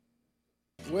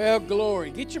Well,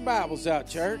 glory. Get your Bibles out,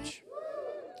 church,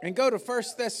 and go to 1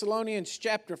 Thessalonians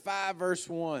chapter 5, verse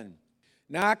 1.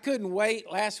 Now, I couldn't wait.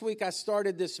 Last week, I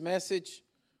started this message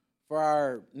for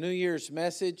our New Year's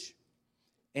message,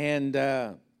 and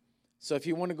so if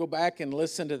you want to go back and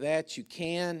listen to that, you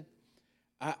can.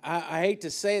 I hate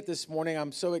to say it this morning.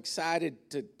 I'm so excited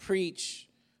to preach.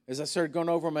 As I started going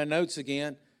over my notes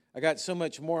again, I got so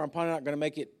much more. I'm probably not going to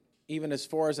make it even as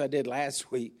far as I did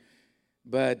last week,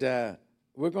 but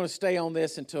we're going to stay on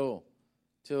this until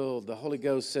the Holy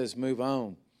Ghost says move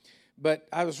on. But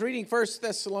I was reading 1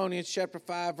 Thessalonians chapter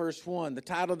 5, verse 1. The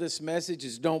title of this message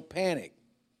is Don't Panic.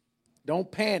 Don't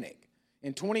panic.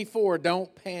 In 24,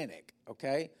 don't panic,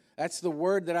 okay? That's the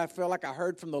word that I feel like I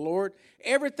heard from the Lord.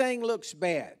 Everything looks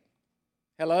bad.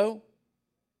 Hello?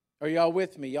 Are y'all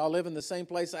with me? Y'all live in the same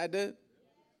place I do?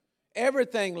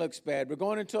 Everything looks bad. We're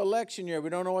going into election year. We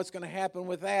don't know what's going to happen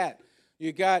with that.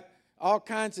 You got all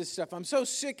kinds of stuff. I'm so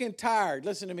sick and tired.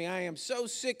 Listen to me. I am so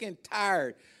sick and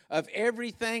tired of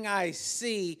everything I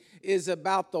see is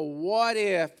about the what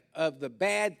if of the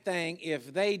bad thing,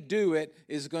 if they do it,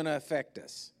 is going to affect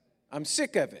us. I'm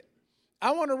sick of it.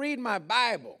 I want to read my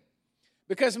Bible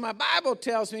because my Bible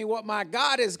tells me what my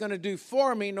God is going to do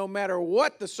for me no matter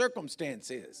what the circumstance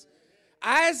is.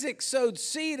 Isaac sowed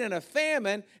seed in a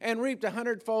famine and reaped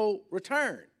 100-fold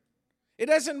return. It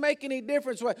doesn't make any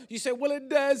difference what you say, well, it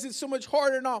does. It's so much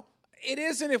harder and all. It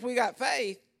isn't if we got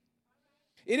faith.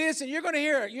 It isn't. You're going to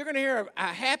hear a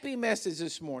happy message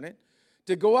this morning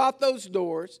to go out those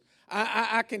doors.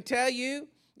 I can tell you,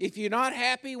 if you're not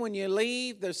happy when you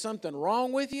leave, there's something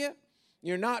wrong with you.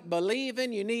 You're not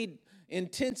believing. You need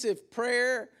intensive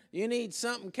prayer. You need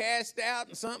something cast out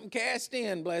and something cast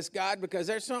in, bless God, because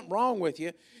there's something wrong with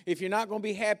you if you're not going to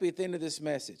be happy at the end of this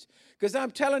message. Because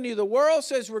I'm telling you, the world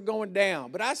says we're going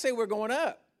down, but I say we're going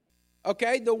up.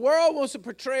 Okay? The world wants to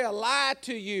portray a lie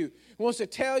to you. Wants to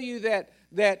tell you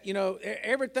that you know,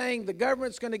 everything, the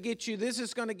government's going to get you, this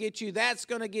is going to get you, that's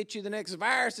going to get you, the next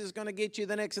virus is going to get you,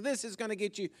 the next this is going to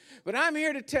get you. But I'm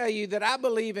here to tell you that I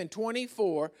believe in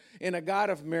 24 in a God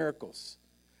of miracles.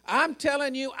 I'm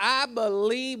telling you, I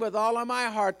believe with all of my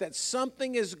heart that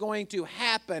something is going to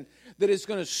happen that is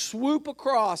going to swoop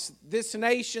across this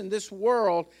nation, this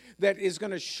world, that is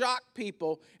going to shock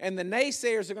people. And the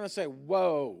naysayers are going to say,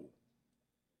 whoa,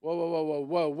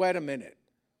 wait a minute.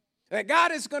 That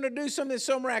God is going to do something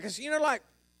so miraculous. You know, like,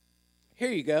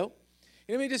 here you go.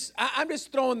 I'm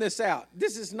just throwing this out.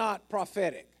 This is not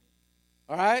prophetic.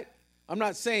 All right? I'm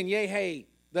not saying, yea, hey,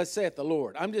 thus saith the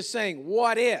Lord. I'm just saying,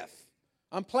 what if?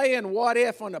 I'm playing what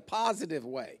if on a positive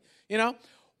way. You know,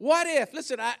 what if,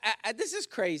 listen, this is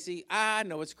crazy. I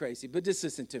know it's crazy, but just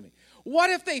listen to me. What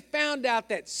if they found out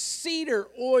that cedar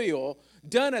oil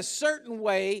done a certain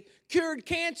way cured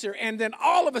cancer, and then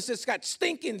all of us that's got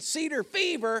stinking cedar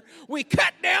fever, we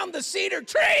cut down the cedar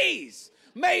trees,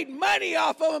 made money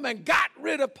off of them, and got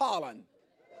rid of pollen.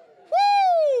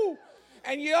 Woo!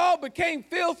 And you all became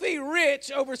filthy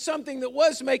rich over something that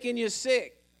was making you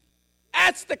sick.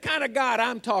 That's the kind of God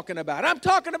I'm talking about. I'm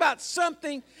talking about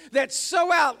something that's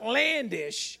so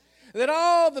outlandish that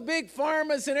all the big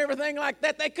pharmas and everything like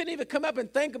that, they couldn't even come up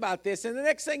and think about this. And the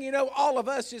next thing you know, all of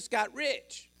us just got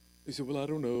rich. They said, well, I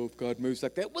don't know if God moves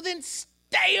like that. Well, then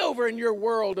stay over in your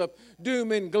world of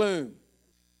doom and gloom.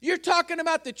 You're talking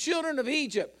about the children of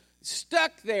Egypt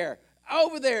stuck there,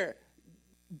 over there,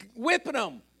 whipping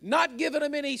them, not giving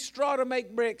them any straw to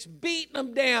make bricks, beating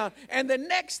them down. And the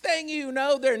next thing you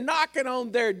know, they're knocking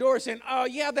on their door saying, oh,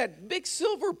 yeah, that big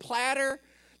silver platter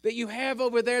that you have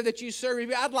over there that you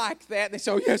serve, I'd like that. And they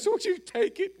say, oh, yes, won't you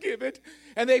take it, give it?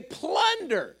 And they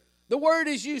plunder. The word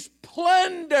is used,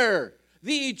 plunder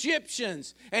the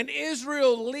Egyptians. And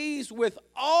Israel leaves with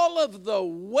all of the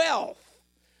wealth,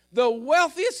 the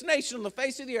wealthiest nation on the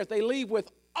face of the earth. They leave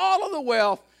with all of the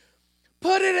wealth,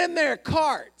 put it in their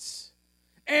carts,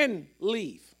 and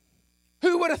leave.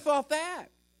 Who would have thought that?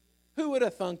 Who would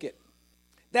have thunk it?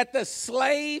 That the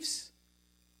slaves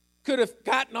could have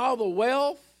gotten all the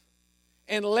wealth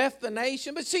and left the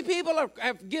nation? But see, people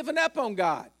have given up on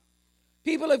God.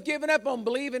 People have given up on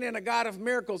believing in a God of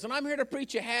miracles. And I'm here to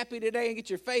preach you happy today and get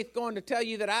your faith going to tell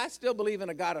you that I still believe in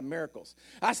a God of miracles.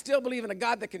 I still believe in a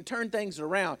God that can turn things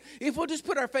around. If we'll just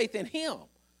put our faith in Him.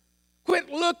 Quit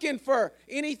looking for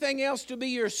anything else to be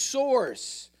your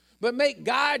source, but make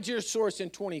God your source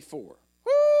in 24.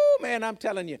 Woo, man, I'm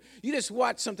telling you. You just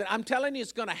watch something. I'm telling you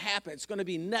it's going to happen. It's going to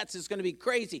be nuts. It's going to be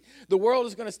crazy. The world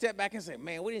is going to step back and say,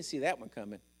 man, we didn't see that one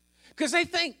coming. Because they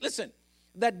think, listen,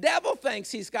 the devil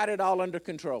thinks he's got it all under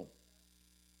control.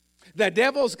 The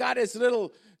devil's got his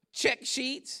little check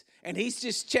sheets, And he's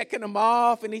just checking them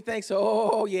off, and he thinks,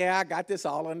 oh, yeah, I got this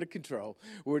all under control.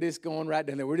 We're just going right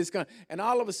down there. We're just going. And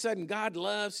all of a sudden, God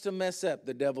loves to mess up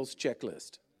the devil's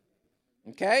checklist.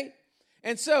 Okay?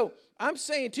 And so I'm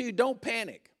saying to you, don't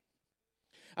panic.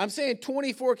 I'm saying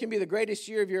 24 can be the greatest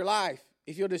year of your life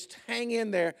if you'll just hang in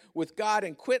there with God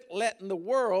and quit letting the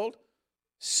world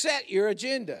set your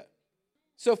agenda.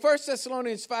 So 1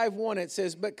 Thessalonians 5:1, it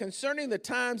says, but concerning the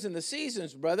times and the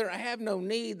seasons, brother, I have no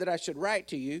need that I should write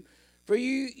to you, for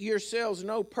you yourselves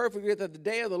know perfectly that the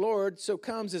day of the Lord so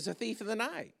comes as a thief in the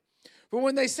night. For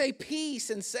when they say peace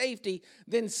and safety,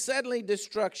 then suddenly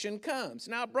destruction comes.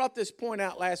 Now, I brought this point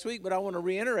out last week, but I want to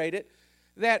reiterate it,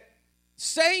 that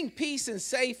saying peace and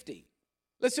safety,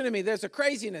 listen to me, there's a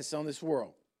craziness on this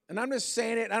world. And I'm just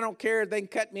saying it, I don't care, they can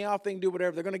cut me off, they can do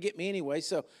whatever, they're going to get me anyway,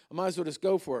 so I might as well just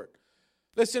go for it.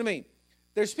 Listen to me.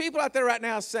 There's people out there right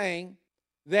now saying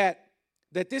that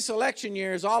this election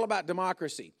year is all about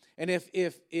democracy, and if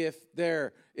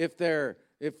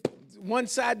one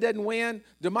side doesn't win,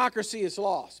 democracy is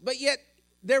lost. But yet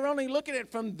they're only looking at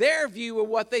it from their view of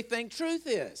what they think truth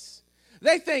is.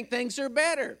 They think things are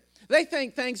better. They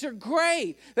think things are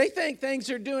great. They think things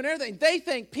are doing everything. They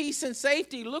think peace and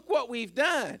safety. Look what we've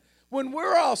done. When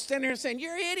we're all standing here saying,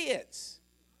 you're idiots.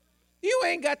 You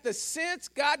ain't got the sense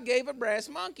God gave a brass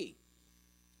monkey,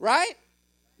 right?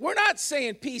 We're not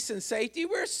saying peace and safety.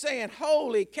 We're saying,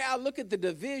 holy cow, look at the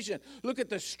division. Look at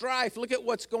the strife. Look at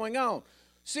what's going on.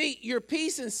 See, your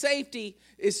peace and safety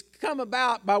is come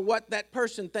about by what that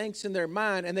person thinks in their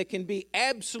mind, and they can be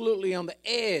absolutely on the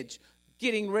edge,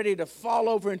 getting ready to fall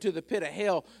over into the pit of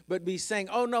hell, but be saying,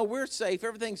 oh, no, we're safe.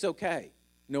 Everything's okay.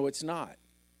 No, it's not.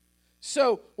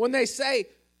 So when they say,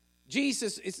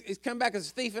 Jesus is come back as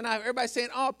a thief and I. Everybody's saying,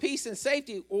 oh, peace and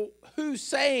safety. Well, who's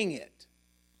saying it?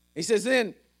 He says,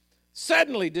 then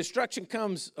suddenly destruction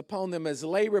comes upon them as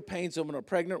labor pains on a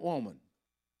pregnant woman.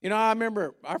 You know, I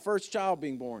remember our first child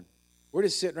being born. We're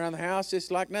just sitting around the house just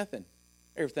like nothing.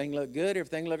 Everything looked good.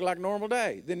 Everything looked like a normal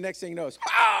day. Then next thing you know, it's,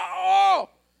 oh!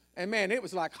 And man, it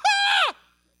was like, ha!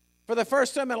 For the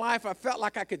first time in life, I felt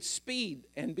like I could speed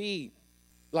and be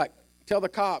like, tell the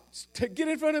cops to get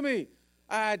in front of me.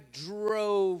 I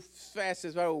drove fast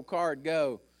as my old car would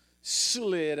go,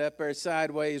 slid up there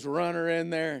sideways, run her in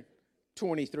there.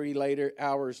 23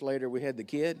 hours later, we had the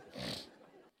kid.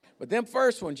 But them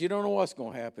first ones, you don't know what's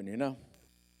going to happen, you know.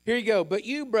 Here you go. But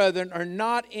you, brethren, are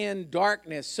not in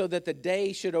darkness so that the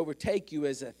day should overtake you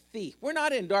as a thief. We're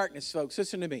not in darkness, folks.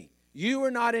 Listen to me. You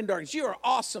are not in darkness. You are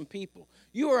awesome people.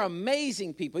 You are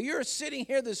amazing people. You're sitting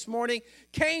here this morning,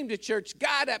 came to church,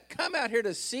 got up, come out here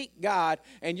to seek God,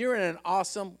 and you're in an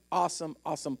awesome, awesome,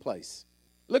 awesome place.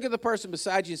 Look at the person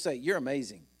beside you and say, you're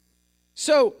amazing.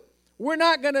 So we're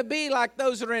not going to be like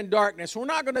those that are in darkness. We're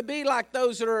not going to be like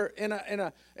those that are in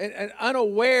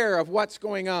unaware of what's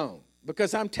going on,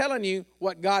 because I'm telling you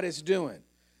what God is doing.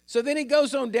 So then he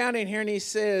goes on down in here and he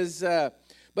says,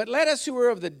 but let us who are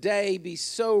of the day be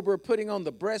sober, putting on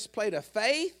the breastplate of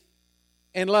faith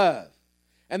and love,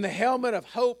 and the helmet of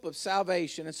hope of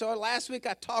salvation. And so last week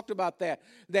I talked about that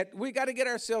we got to get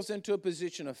ourselves into a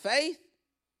position of faith,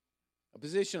 a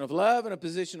position of love, and a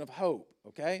position of hope,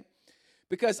 okay?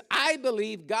 Because I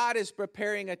believe God is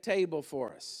preparing a table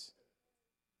for us.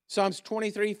 Psalms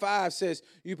 23:5 says,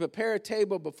 you prepare a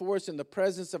table before us in the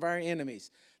presence of our enemies.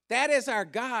 That is our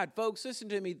God, folks. Listen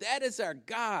to me. That is our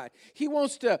God. He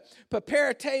wants to prepare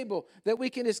a table that we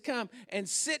can just come and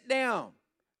sit down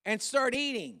and start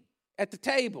eating at the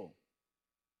table.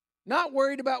 Not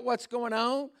worried about what's going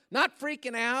on, not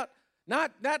freaking out,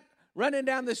 not running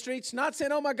down the streets, not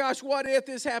saying, oh my gosh, what if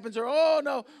this happens? Or, oh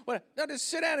no, no, just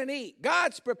sit down and eat.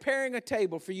 God's preparing a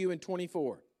table for you in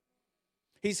 24.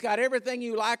 He's got everything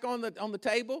you like on the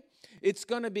table. It's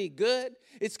going to be good.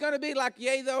 It's going to be like,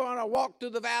 yea, though I walk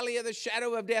through the valley of the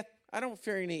shadow of death, I don't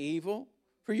fear any evil,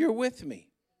 for you're with me.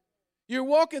 You're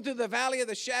walking through the valley of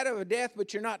the shadow of death,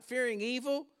 but you're not fearing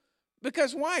evil.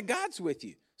 Because why? God's with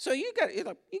you. So you got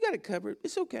it covered.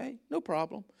 It's okay. No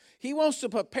problem. He wants to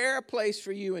prepare a place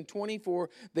for you in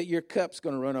 24 that your cup's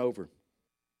going to run over.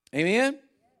 Amen?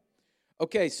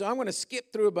 Okay, so I'm going to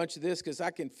skip through a bunch of this because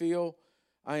I can feel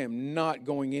I am not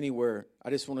going anywhere.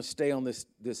 I just want to stay on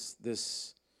this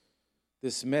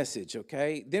message,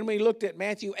 okay? Then we looked at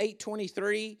Matthew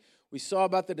 8:23. We saw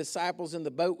about the disciples in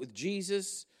the boat with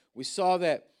Jesus. We saw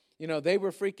that, they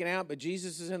were freaking out, but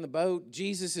Jesus is in the boat.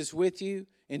 Jesus is with you.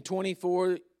 In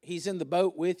 24, he's in the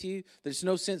boat with you. There's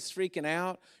no sense freaking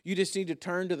out. You just need to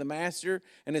turn to the master.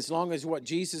 And as long as what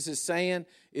Jesus is saying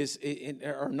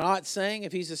or not saying,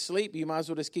 if he's asleep, you might as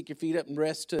well just kick your feet up and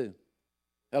rest too.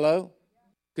 Hello?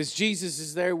 Because Jesus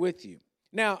is there with you.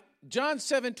 Now, John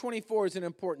 7:24 is an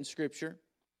important scripture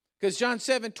because John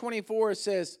 7:24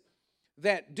 says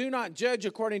that do not judge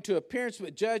according to appearance,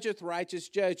 but judgeth righteous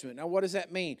judgment. Now, what does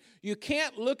that mean? You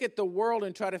can't look at the world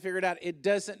and try to figure it out. It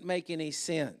doesn't make any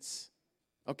sense.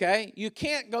 Okay? You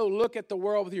can't go look at the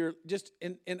world with your just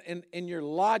in your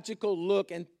logical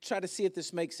look and try to see if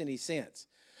this makes any sense.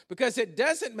 Because it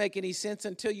doesn't make any sense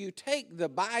until you take the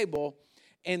Bible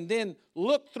and then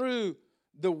look through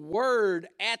the word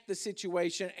at the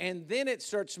situation, and then it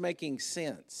starts making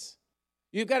sense.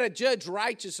 You've got to judge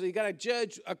righteously. You've got to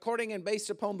judge according and based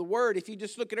upon the word. If you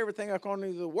just look at everything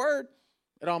according to the word,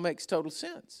 it all makes total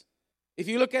sense. If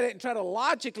you look at it and try to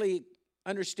logically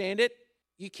understand it,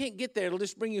 you can't get there. It'll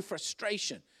just bring you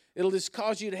frustration. It'll just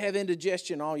cause you to have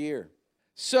indigestion all year.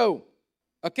 So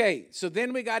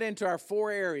then we got into our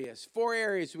 4 areas. 4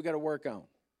 areas we got to work on.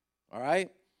 All right?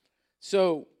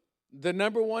 So the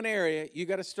number 1 area you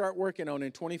got to start working on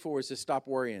in 24 is to stop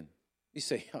worrying. You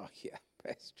say, oh, yeah,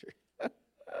 Pastor.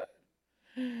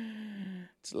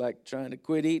 It's like trying to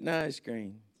quit eating ice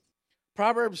cream.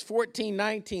 Proverbs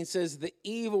 14:19 says, the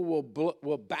evil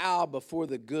will bow before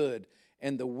the good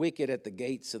and the wicked at the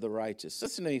gates of the righteous.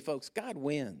 Listen to me, folks. God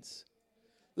wins.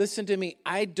 Listen to me.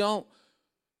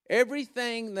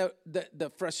 Everything,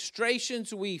 the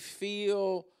frustrations we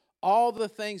feel, all the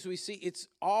things we see, it's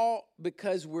all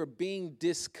because we're being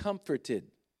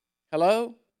discomforted.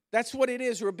 Hello? That's what it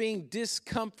is. We're being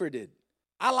discomforted.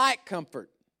 I like comfort.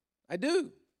 I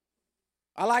do.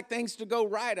 I like things to go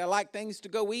right. I like things to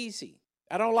go easy.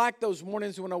 I don't like those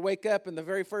mornings when I wake up and the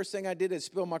very first thing I did is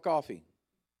spill my coffee.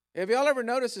 Have y'all ever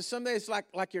noticed that some days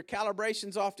like your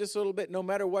calibration's off just a little bit? No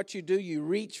matter what you do, you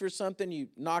reach for something, you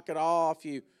knock it off,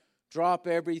 you drop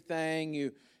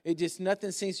everything,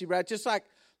 nothing seems to be right. Just like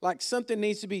something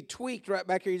needs to be tweaked right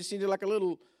back here. You just need like a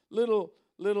little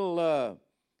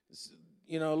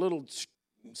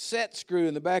set screw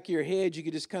in the back of your head. You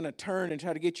could just kind of turn and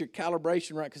try to get your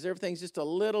calibration right because everything's just a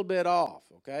little bit off,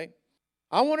 okay?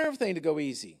 I want everything to go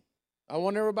easy. I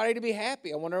want everybody to be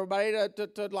happy. I want everybody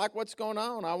to like what's going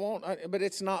on. But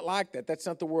it's not like that. That's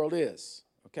not the world is,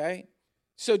 okay?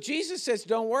 So Jesus says,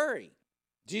 don't worry.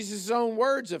 Jesus' own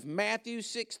words of Matthew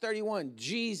 6:31.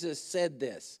 Jesus said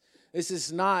this. This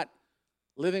is not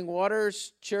Living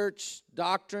Waters church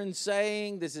doctrine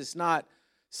saying. This is not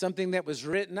something that was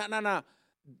written. No.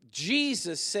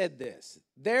 Jesus said this.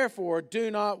 Therefore, do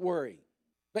not worry.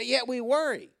 But yet we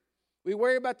worry. We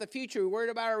worry about the future. We worry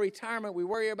about our retirement. We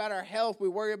worry about our health. We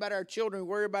worry about our children. We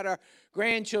worry about our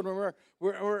grandchildren.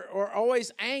 We're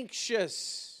always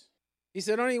anxious. He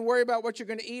said, don't even worry about what you're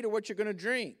going to eat or what you're going to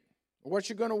drink or what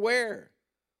you're going to wear.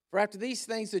 For after these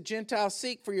things the Gentiles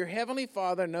seek, for your heavenly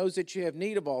Father knows that you have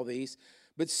need of all these.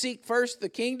 But seek first the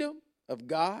kingdom of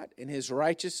God and his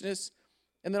righteousness,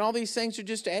 and then all these things are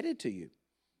just added to you.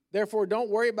 Therefore, don't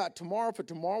worry about tomorrow, for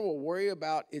tomorrow will worry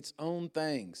about its own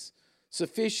things.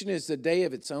 Sufficient is the day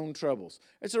of its own troubles.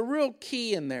 There's a real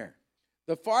key in there.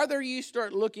 The farther you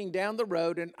start looking down the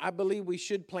road, and I believe we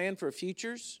should plan for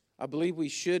futures. I believe we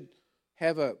should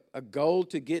have a goal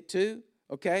to get to,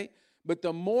 okay? But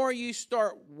the more you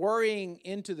start worrying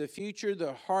into the future,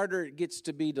 the harder it gets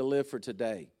to be to live for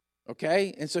today,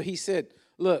 okay? And so he said,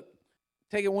 look,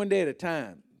 take it one day at a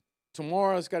time.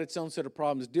 Tomorrow's got its own set of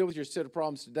problems. Deal with your set of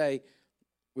problems today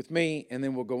with me, and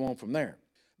then we'll go on from there.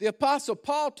 The Apostle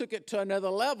Paul took it to another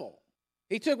level.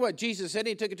 He took what Jesus said,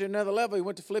 he took it to another level. He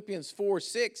went to Philippians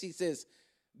 4:6. He says,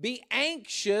 be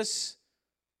anxious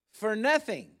for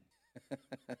nothing.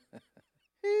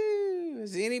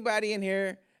 Has anybody in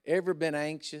here ever been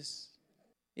anxious?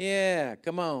 Yeah,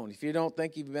 come on. If you don't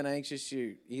think you've been anxious,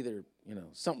 you either,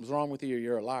 something's wrong with you or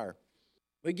you're a liar.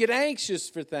 We get anxious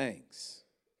for things.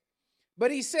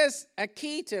 But he says a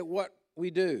key to what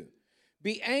we do.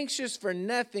 Be anxious for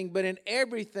nothing, but in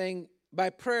everything,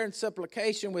 by prayer and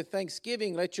supplication with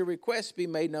thanksgiving, let your requests be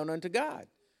made known unto God.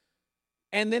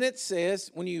 And then it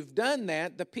says, when you've done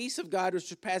that, the peace of God, which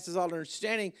surpasses all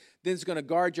understanding, then is going to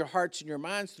guard your hearts and your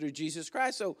minds through Jesus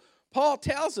Christ. So Paul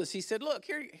tells us, he said, look,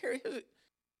 here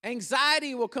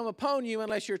anxiety will come upon you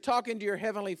unless you're talking to your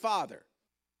heavenly Father.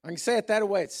 I can say it that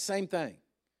way. It's the same thing.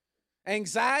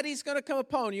 Anxiety is going to come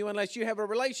upon you unless you have a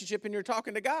relationship and you're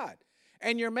talking to God.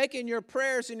 And you're making your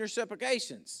prayers and your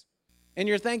supplications and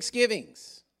your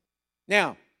thanksgivings.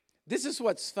 Now, this is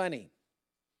what's funny.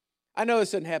 I know this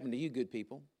doesn't happen to you good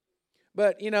people.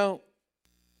 But, the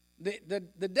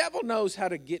devil knows how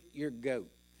to get your goat.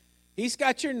 He's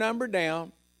got your number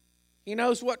down. He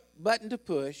knows what button to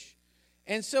push.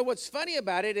 And so what's funny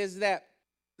about it is that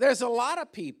there's a lot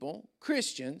of people,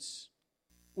 Christians,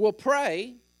 will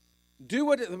pray, do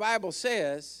what the Bible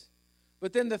says,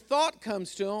 but then the thought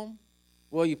comes to them,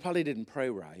 Well, you probably didn't pray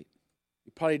right.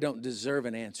 You probably don't deserve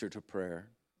an answer to prayer.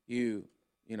 Did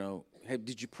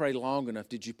you pray long enough?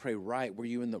 Did you pray right? Were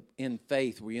you in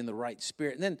faith? Were you in the right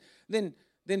spirit? And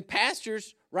then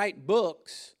pastors write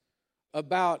books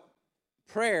about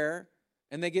prayer,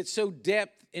 and they get so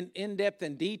in-depth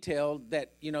and detailed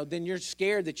that, then you're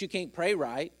scared that you can't pray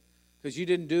right because you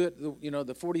didn't do it,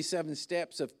 the 47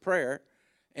 steps of prayer.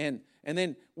 And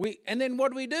then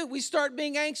what do? We start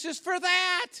being anxious for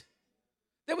that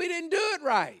we didn't do it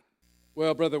right.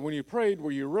 Well, brother, when you prayed,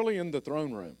 were you really in the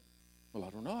throne room? Well, I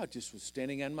don't know. I just was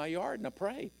standing in my yard and I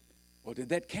prayed. Well, did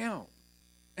that count?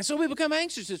 And so we become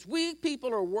anxious. We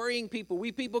people are worrying people.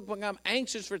 We people become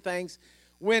anxious for things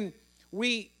when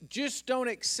we just don't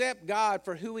accept God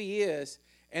for who He is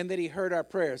and that He heard our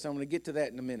prayers. I'm going to get to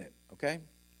that in a minute, okay?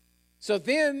 So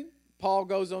then Paul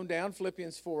goes on down,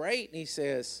 Philippians 4:8, and he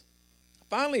says,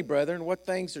 finally, brethren, what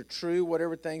things are true,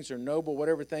 whatever things are noble,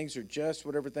 whatever things are just,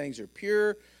 whatever things are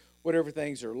pure, whatever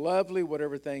things are lovely,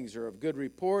 whatever things are of good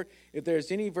report, if there's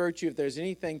any virtue, if there's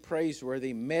anything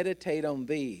praiseworthy, meditate on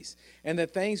these. And the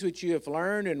things which you have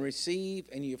learned and received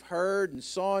and you've heard and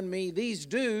saw in me, these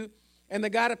do, and the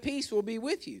God of peace will be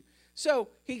with you. So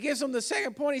he gives them the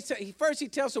second point. First he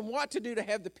tells them what to do to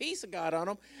have the peace of God on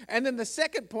them. And then the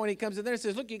second point he comes in there and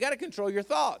says, look, you got to control your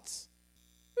thoughts.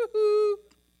 Woo-hoo.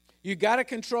 You got to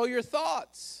control your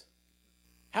thoughts.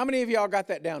 How many of y'all got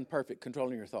that down perfect,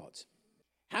 controlling your thoughts?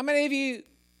 How many of you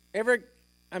ever,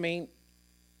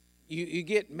 you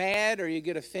get mad or you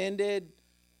get offended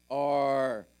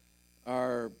or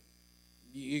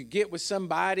you get with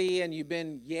somebody and you've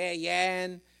been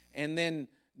yeah-yaing, and then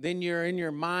you're in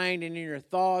your mind and in your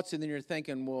thoughts, and then you're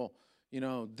thinking, well,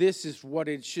 this is what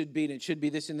it should be, and it should be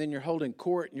this, and then you're holding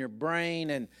court in your brain,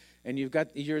 and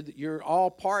you're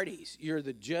all parties. You're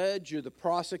the judge, you're the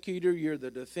prosecutor, you're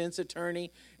the defense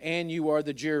attorney, and you are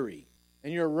the jury.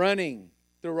 And you're running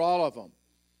through all of them.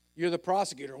 You're the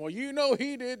prosecutor. Well,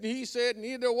 he did, he said, and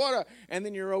he did what? And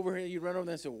then you're over here, you run over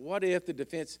there and say, what if the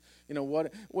defense,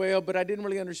 what? Well, but I didn't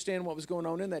really understand what was going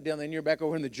on in that deal. And then you're back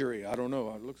over in the jury. I don't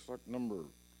know. It looks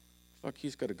like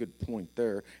he's got a good point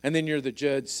there. And then you're the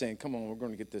judge saying, come on, we're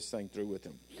going to get this thing through with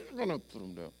him. You're going to put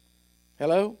him down.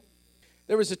 Hello?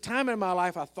 There was a time in my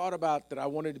life I thought about that I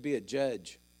wanted to be a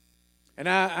judge. And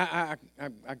I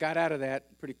got out of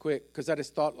that pretty quick because I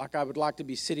just thought like I would like to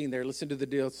be sitting there, listen to the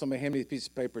deal, somebody hand me a piece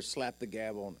of paper, slap the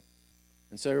gavel on it.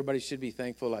 And so everybody should be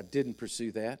thankful I didn't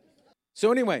pursue that.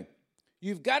 So anyway,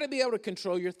 you've got to be able to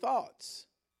control your thoughts,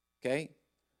 okay?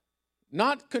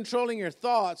 Not controlling your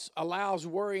thoughts allows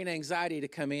worry and anxiety to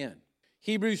come in.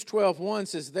 Hebrews 12:1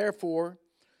 says, therefore,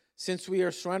 since we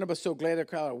are surrounded by so great a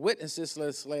crowd of witnesses, let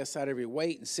us lay aside every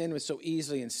weight and sin which so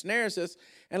easily ensnares us,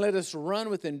 and let us run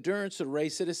with endurance the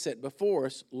race that is set before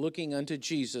us, looking unto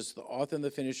Jesus, the author and the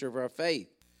finisher of our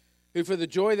faith, who for the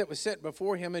joy that was set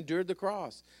before him endured the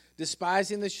cross,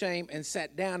 despising the shame, and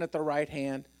sat down at the right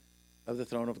hand of the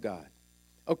throne of God.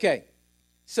 Okay,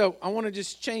 so I want to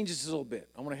just change this a little bit.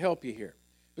 I want to help you here.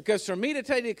 Because for me to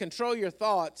tell you to control your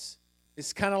thoughts,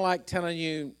 it's kind of like telling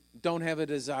you don't have a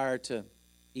desire to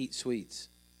eat sweets.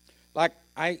 Like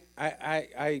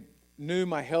I knew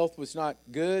my health was not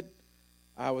good.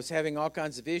 I was having all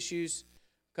kinds of issues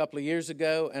a couple of years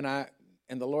ago, and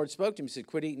the Lord spoke to me and said,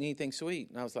 quit eating anything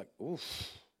sweet. And I was like, oof,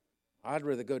 I'd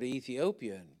rather go to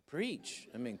Ethiopia and preach.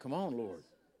 Come on, Lord.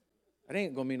 That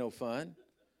ain't going to be no fun.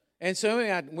 And so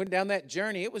I went down that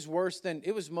journey. It was worse than,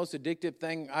 it was the most addictive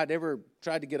thing I'd ever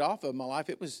tried to get off of in my life.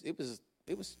 It was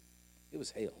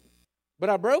hell. But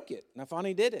I broke it, and I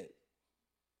finally did it.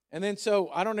 And then so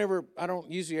I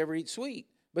don't usually ever eat sweet.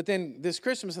 But then this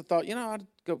Christmas I thought, I'd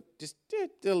go just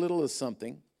do a little of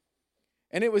something.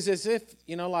 And it was as if,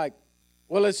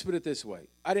 well, let's put it this way.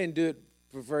 I didn't do it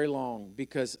for very long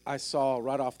because I saw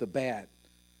right off the bat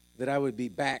that I would be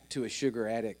back to a sugar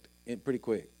addict pretty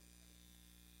quick.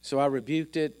 So I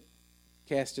rebuked it,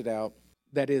 cast it out.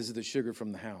 That is the sugar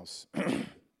from the house.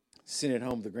 Sent it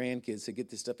home to the grandkids, said, get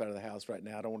this stuff out of the house right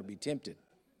now. I don't want to be tempted.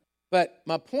 But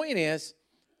my point is,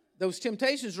 those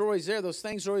temptations are always there. Those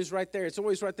things are always right there. It's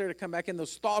always right there to come back in.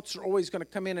 Those thoughts are always going to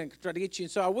come in and try to get you.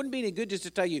 And so I wouldn't be any good just to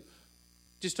tell you,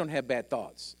 just don't have bad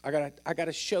thoughts. I got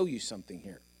to show you something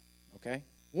here, okay?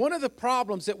 One of the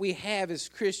problems that we have as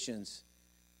Christians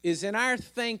is in our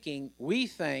thinking, we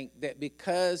think that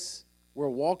because we're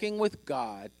walking with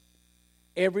God,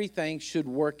 everything should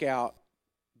work out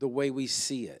the way we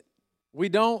see it. We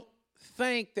don't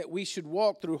think that we should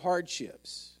walk through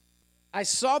hardships. I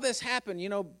saw this happen,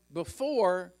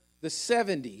 before the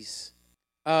 70s.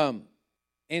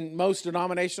 In most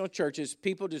denominational churches,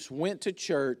 people just went to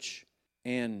church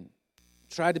and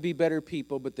tried to be better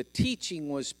people, but the teaching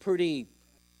was pretty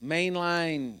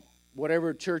mainline,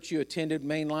 whatever church you attended,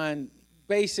 mainline,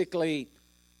 basically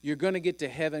you're going to get to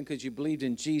heaven because you believed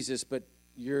in Jesus, but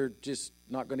you're just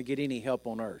not going to get any help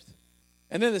on earth.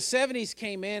 And then the 70s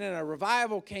came in and a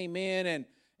revival came in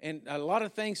and a lot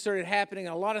of things started happening,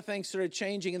 and a lot of things started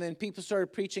changing, and then people started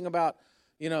preaching about,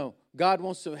 God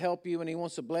wants to help you and He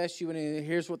wants to bless you, and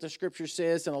here's what the Scripture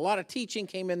says. And a lot of teaching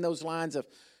came in those lines of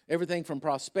everything from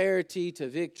prosperity to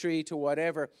victory to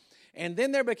whatever. And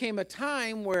then there became a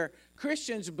time where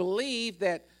Christians believed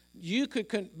that you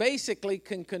basically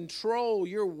can control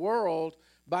your world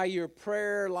by your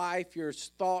prayer life, your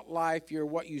thought life,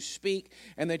 what you speak,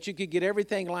 and that you could get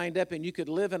everything lined up and you could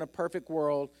live in a perfect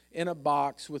world in a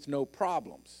box with no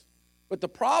problems. But the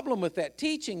problem with that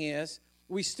teaching is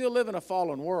we still live in a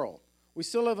fallen world. We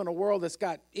still live in a world that's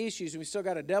got issues, and we still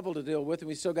got a devil to deal with, and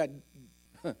we still got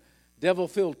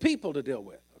devil-filled people to deal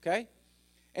with, okay?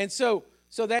 And so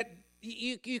that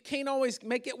you can't always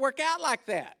make it work out like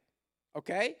that,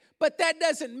 okay? But that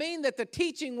doesn't mean that the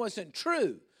teaching wasn't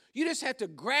true. You just have to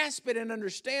grasp it and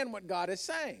understand what God is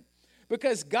saying.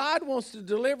 Because God wants to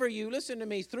deliver you, listen to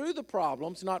me, through the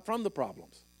problems, not from the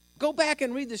problems. Go back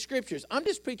and read the Scriptures. I'm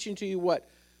just preaching to you what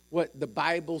the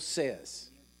Bible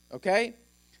says, okay?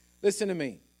 Listen to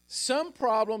me. Some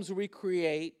problems we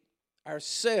create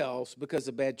ourselves because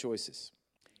of bad choices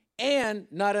and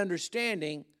not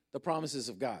understanding the promises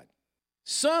of God.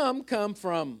 Some come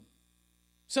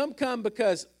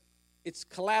because it's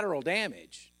collateral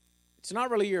damage. It's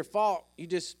not really your fault.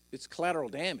 It's collateral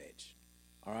damage,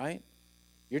 all right?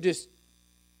 You're just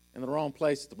in the wrong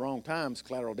place at the wrong time. It's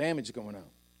collateral damage going on.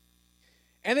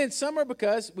 And then some are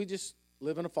because we just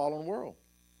live in a fallen world.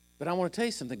 But I want to tell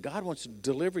you something. God wants to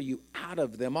deliver you out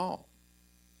of them all.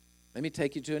 Let me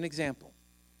take you to an example.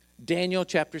 Daniel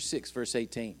chapter 6, verse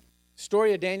 18.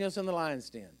 Story of Daniel's in the lion's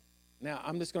den. Now,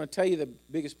 I'm just going to tell you the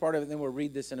biggest part of it, and then we'll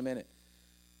read this in a minute.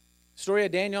 Story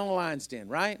of Daniel in the lion's den,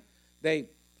 right?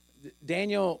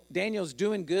 Daniel's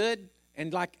doing good,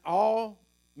 and like all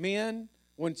men,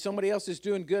 when somebody else is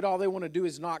doing good, all they want to do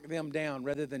is knock them down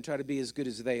rather than try to be as good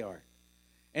as they are.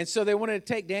 And so they wanted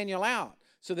to take Daniel out.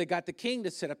 So they got the king to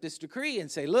set up this decree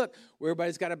and say, look,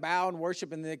 everybody's got to bow and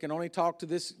worship, and they can only talk to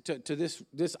this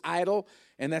idol,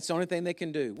 and that's the only thing they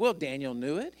can do. Well, Daniel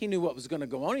knew it. He knew what was going to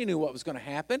go on. He knew what was going to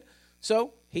happen.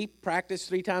 So he practiced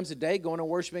 3 times a day going and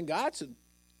worshiping God. So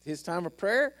his time of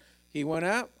prayer, he went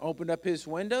out, opened up his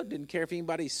window, didn't care if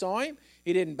anybody saw him.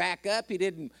 He didn't back up. He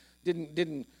didn't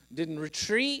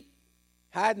retreat,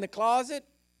 hide in the closet.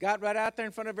 Got right out there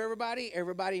in front of everybody.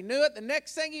 Everybody knew it. The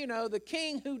next thing you know, the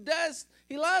king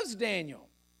he loves Daniel.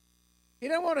 He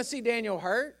didn't want to see Daniel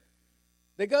hurt.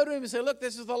 They go to him and say, look,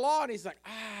 this is the law. And he's like,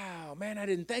 oh, man, I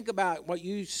didn't think about what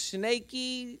you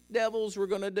snaky devils were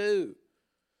going to do.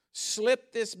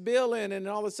 Slip this bill in and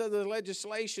all this other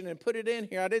legislation and put it in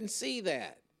here. I didn't see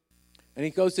that. And he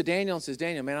goes to Daniel and says,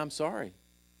 Daniel, man, I'm sorry.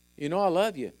 You know I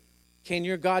love you. Can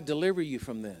your God deliver you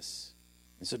from this?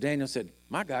 And so Daniel said,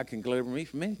 my God can deliver me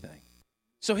from anything.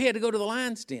 So he had to go to the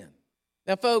lion's den.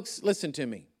 Now, folks, listen to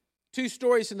me. 2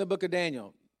 stories in the book of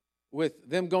Daniel with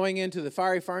them going into the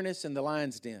fiery furnace and the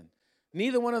lion's den.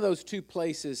 Neither one of those 2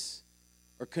 places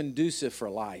are conducive for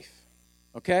life,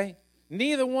 okay?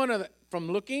 Neither one of them, from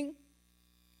looking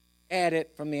at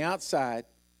it from the outside,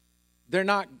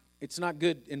 it's not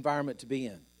good environment to be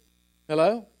in.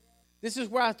 Hello? This is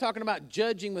where I'm talking about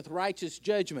judging with righteous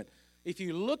judgment. If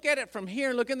you look at it from here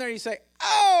and look in there, you say,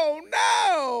 oh,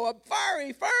 no, a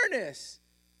fiery furnace,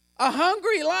 a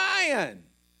hungry lion.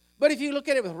 But if you look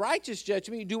at it with righteous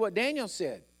judgment, you do what Daniel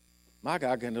said. My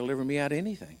God can deliver me out of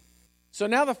anything. So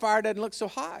now the fire doesn't look so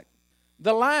hot.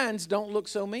 The lions don't look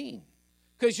so mean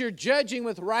because you're judging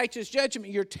with righteous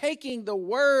judgment. You're taking the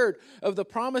word of the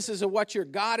promises of what your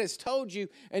God has told you,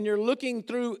 and you're looking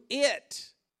through it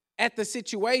at the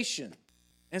situation.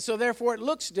 And so therefore it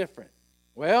looks different.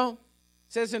 Well,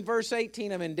 it says in verse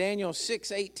 18, I'm in Daniel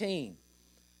 6:18.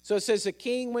 So it says the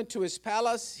king went to his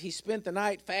palace. He spent the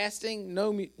night fasting.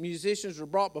 No musicians were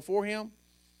brought before him.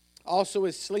 Also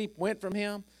his sleep went from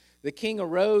him. The king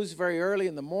arose very early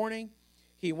in the morning.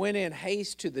 He went in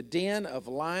haste to the den of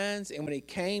lions. And when he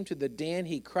came to the den,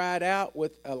 he cried out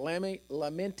with a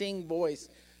lamenting voice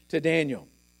to Daniel.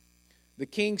 The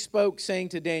king spoke, saying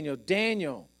to Daniel,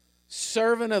 Daniel,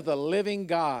 servant of the living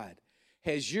God,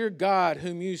 has your God,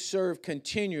 whom you serve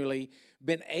continually,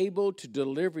 been able to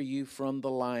deliver you from the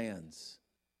lions?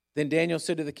 Then Daniel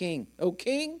said to the king, O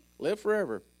king, live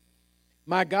forever.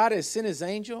 My God has sent his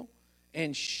angel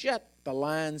and shut the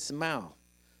lion's mouth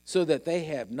so that they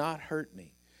have not hurt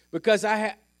me. Because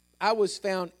I was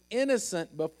found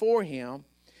innocent before him.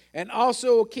 And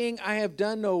also, O king, I have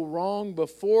done no wrong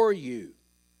before you.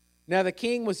 Now the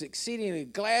king was exceedingly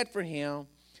glad for him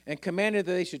and commanded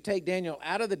that they should take Daniel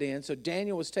out of the den. So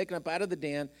Daniel was taken up out of the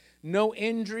den. No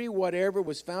injury whatever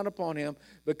was found upon him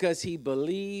because he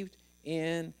believed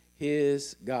in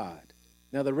his God.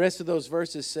 Now the rest of those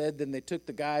verses said, then they took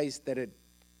the guys that had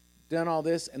done all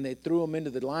this and they threw them into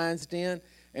the lion's den.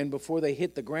 And before they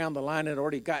hit the ground, the lion had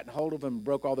already gotten hold of them and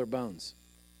broke all their bones.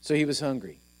 So he was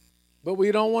hungry. But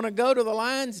we don't want to go to the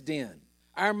lion's den.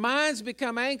 Our minds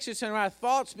become anxious and our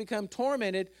thoughts become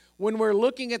tormented when we're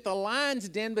looking at the lion's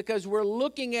den because we're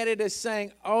looking at it as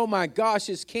saying, oh my gosh,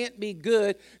 this can't be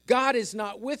good. God is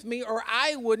not with me or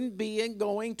I wouldn't be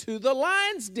going to the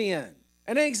lion's den.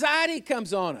 And anxiety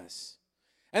comes on us.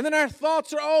 And then our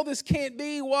thoughts are, oh, this can't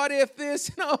be. What if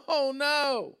this? Oh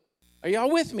no. Are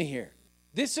y'all with me here?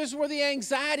 This is where the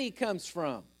anxiety comes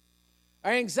from.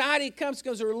 Our anxiety comes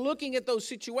because we're looking at those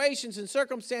situations and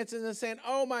circumstances and saying,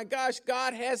 oh my gosh,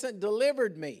 God hasn't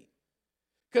delivered me.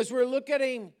 Because we're looking at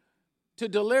him to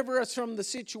deliver us from the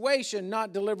situation,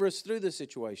 not deliver us through the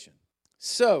situation.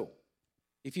 So,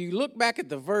 if you look back at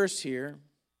the verse here,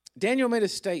 Daniel made a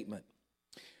statement.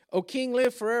 O king,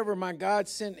 live forever. My God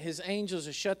sent his angels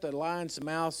to shut the lion's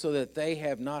mouth so that they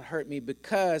have not hurt me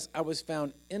because I was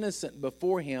found innocent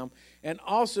before him. And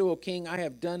also, O king, I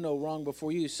have done no wrong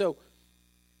before you. So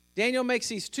Daniel makes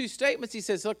these two statements. He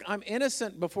says, look, I'm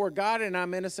innocent before God and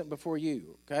I'm innocent before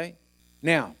you. Okay?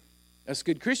 Now, as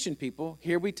good Christian people,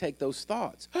 here we take those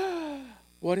thoughts.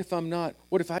 What if I'm not?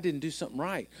 What if I didn't do something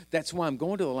right? That's why I'm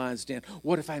going to the lion's den.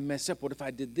 What if I mess up? What if I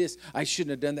did this? I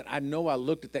shouldn't have done that. I know I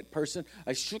looked at that person.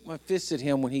 I shook my fist at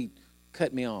him when he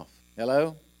cut me off.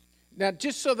 Hello? Now,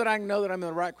 just so that I know that I'm in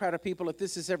the right crowd of people, if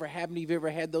this has ever happened, you've ever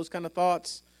had those kind of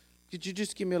thoughts, could you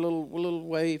just give me a little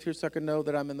wave here so I can know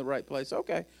that I'm in the right place?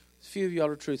 Okay. A few of y'all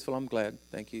are truthful. I'm glad.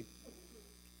 Thank you.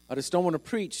 I just don't want to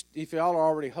preach if y'all are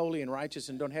already holy and righteous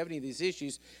and don't have any of these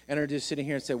issues and are just sitting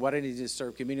here and say, why didn't he just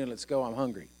serve communion? Let's go. I'm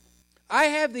hungry. I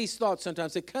have these thoughts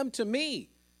sometimes. They come to me.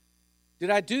 Did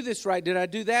I do this right? Did I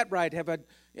do that right?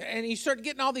 And you start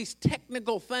getting all these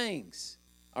technical things.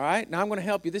 All right? Now I'm going to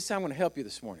help you. This time I'm going to help you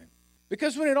this morning.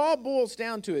 Because when it all boils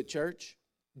down to it, church,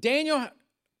 Daniel,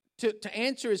 to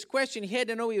answer his question, he had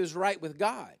to know he was right with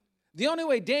God. The only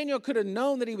way Daniel could have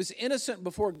known that he was innocent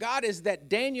before God is that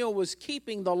Daniel was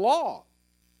keeping the law.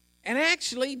 And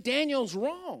actually, Daniel's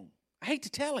wrong. I hate to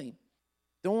tell him.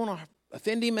 Don't want to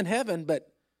offend him in heaven,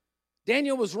 but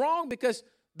Daniel was wrong because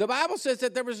the Bible says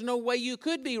that there was no way you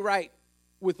could be right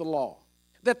with the law.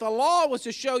 That the law was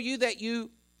to show you that you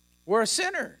were a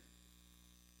sinner.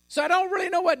 So I don't really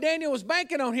know what Daniel was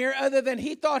banking on here other than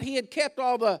he thought he had kept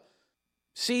all the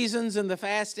seasons and the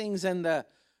fastings and the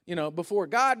before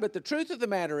God, but the truth of the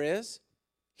matter is,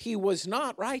 he was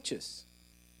not righteous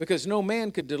because no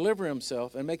man could deliver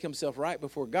himself and make himself right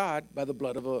before God by the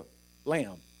blood of a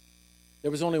lamb.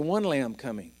 There was only one lamb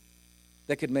coming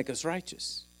that could make us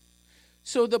righteous.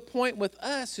 So the point with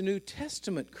us New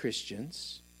Testament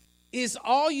Christians is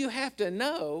all you have to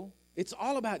know, it's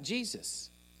all about Jesus.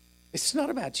 It's not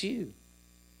about you.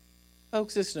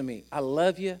 Folks, listen to me. I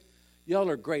love you. Y'all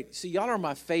are great. See, y'all are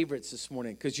my favorites this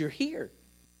morning because you're here.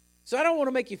 So I don't want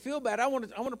to make you feel bad. I want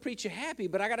to preach you happy,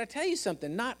 but I got to tell you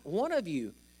something. Not one of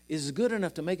you is good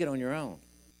enough to make it on your own.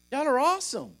 Y'all are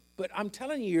awesome, but I'm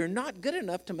telling you, you're not good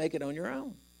enough to make it on your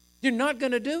own. You're not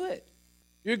going to do it.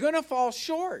 You're going to fall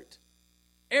short.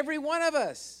 Every one of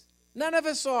us. None of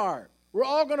us are. We're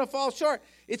all going to fall short.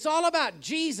 It's all about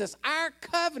Jesus. Our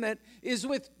covenant is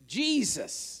with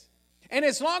Jesus. And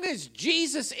as long as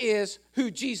Jesus is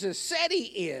who Jesus said he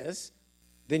is,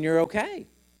 then you're okay.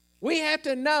 We have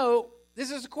to know,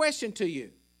 this is a question to you.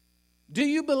 Do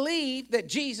you believe that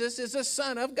Jesus is the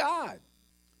Son of God?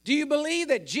 Do you believe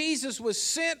that Jesus was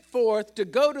sent forth to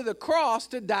go to the cross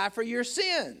to die for your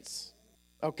sins?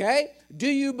 Okay? Do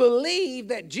you believe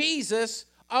that Jesus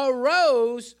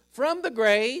arose from the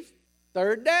grave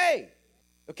third day?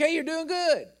 Okay, you're doing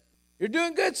good. You're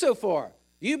doing good so far.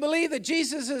 You believe that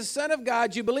Jesus is the Son of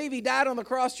God. You believe he died on the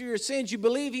cross for your sins. You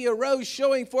believe he arose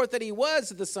showing forth that he was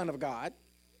the Son of God.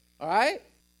 All right?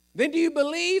 Then do you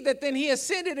believe that then he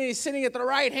ascended and he's sitting at the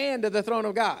right hand of the throne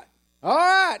of God? All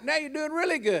right, now you're doing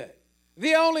really good.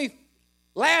 The only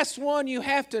last one you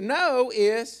have to know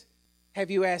is,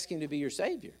 have you asked him to be your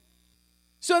Savior?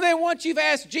 So then once you've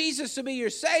asked Jesus to be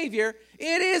your Savior,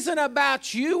 it isn't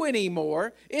about you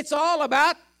anymore. It's all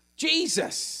about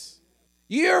Jesus.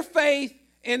 Your faith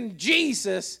in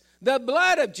Jesus, the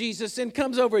blood of Jesus, then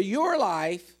comes over your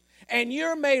life, and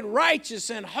you're made righteous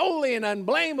and holy and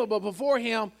unblameable before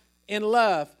him in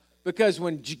love. Because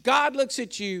when God looks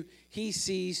at you, he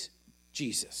sees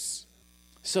Jesus.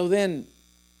 So then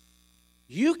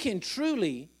you can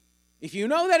truly If you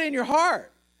know that in your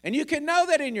heart, and you can know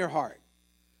that in your heart,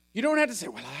 you don't have to say,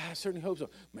 well, I certainly hope so.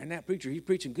 Man, that preacher, he's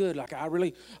preaching good. Like, I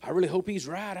really hope he's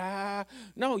right.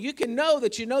 No, you can know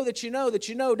that you know that you know that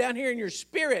you know down here in your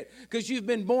spirit because you've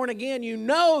been born again. You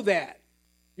know that.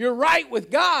 You're right with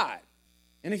God.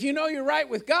 And if you know you're right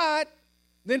with God,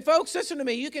 then folks, listen to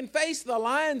me. You can face the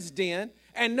lion's den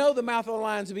and know the mouth of the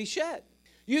lions will be shut.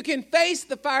 You can face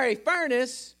the fiery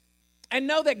furnace and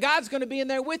know that God's going to be in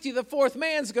there with you. The fourth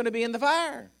man's going to be in the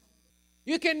fire.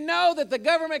 You can know that the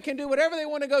government can do whatever they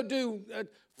want to go do.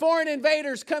 Foreign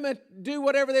invaders come and do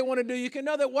whatever they want to do. You can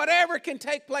know that whatever can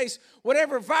take place,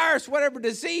 whatever virus, whatever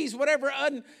disease, whatever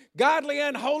ungodly,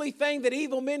 unholy thing that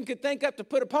evil men could think up to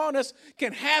put upon us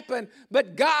can happen.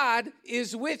 But God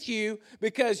is with you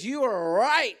because you are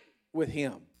right with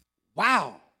him.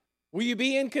 Wow. Will you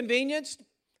be inconvenienced?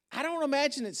 I don't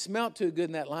imagine it smelled too good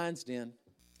in that lion's den.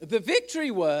 The victory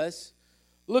was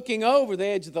looking over the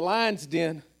edge of the lion's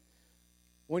den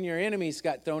when your enemies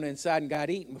got thrown inside and got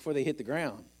eaten before they hit the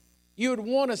ground. You would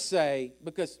want to say,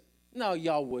 because, no,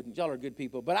 y'all wouldn't. Y'all are good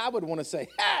people. But I would want to say,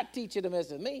 teach you to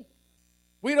mess with me.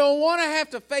 We don't want to have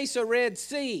to face a Red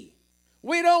Sea.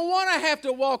 We don't want to have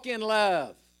to walk in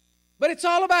love. But it's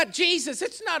all about Jesus.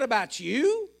 It's not about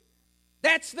you.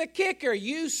 That's the kicker.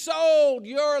 You sold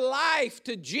your life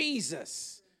to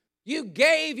Jesus. You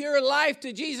gave your life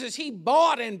to Jesus. He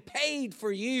bought and paid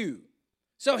for you.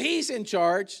 So he's in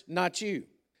charge, not you.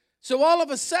 So all of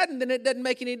a sudden, then it doesn't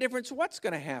make any difference what's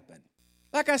going to happen.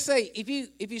 Like I say,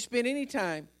 if you spend any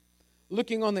time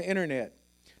looking on the internet,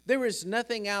 there is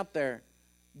nothing out there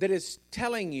that is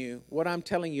telling you what I'm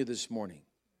telling you this morning.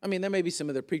 I mean, there may be some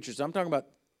other preachers. I'm talking about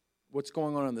what's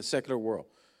going on in the secular world.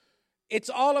 It's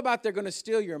all about they're going to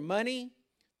steal your money.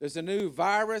 There's a new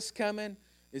virus coming.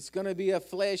 It's going to be a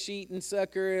flesh-eating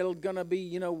sucker. It's going to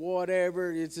be,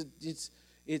 whatever. It's this,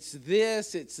 it's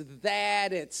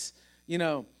that, it's,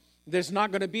 there's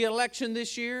not going to be election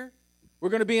this year. We're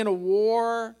going to be in a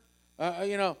war.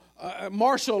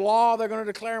 Martial law. They're going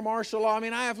to declare martial law. I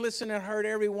mean, I have listened and heard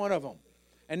every one of them.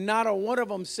 And not a one of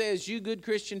them says, you good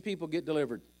Christian people get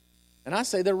delivered. And I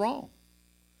say they're wrong.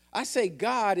 I say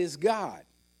God is God.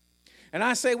 And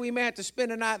I say we may have to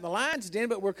spend a night in the lion's den,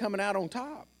 but we're coming out on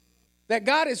top. That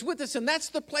God is with us, and that's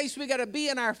the place we got to be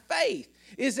in our faith,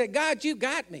 is that God, you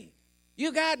got me.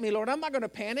 You got me, Lord. I'm not going to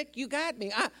panic. You got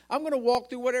me. I'm going to walk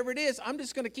through whatever it is. I'm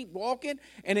just going to keep walking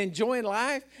and enjoying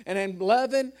life and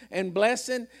loving and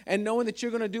blessing and knowing that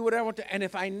you're going to do whatever I want to. And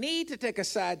if I need to take a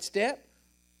side step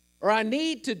or I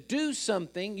need to do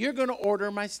something, you're going to order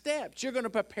my steps. You're going to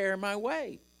prepare my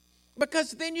way.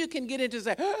 Because then you can get into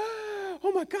say,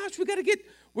 oh my gosh, we got to get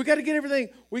everything.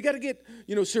 We got to get,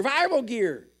 survival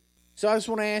gear. So I just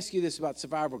want to ask you this about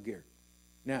survival gear.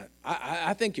 Now,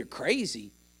 I think you're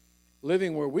crazy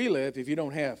living where we live if you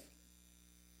don't have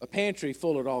a pantry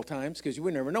full at all times, because you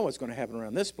would never know what's going to happen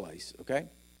around this place, okay?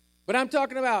 But I'm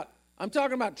talking about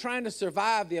trying to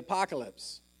survive the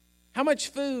apocalypse. How much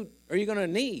food are you going to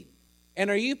need? And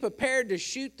are you prepared to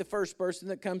shoot the first person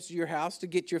that comes to your house to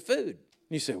get your food?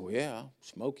 You say, well, yeah, I'll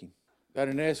smoke him. Got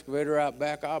an excavator out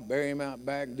back, I'll bury him out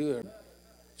back, do a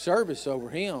service over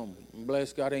him. And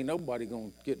bless God, ain't nobody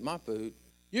going to get my food.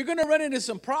 You're going to run into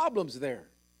some problems there,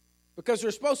 because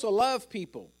we're supposed to love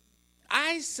people.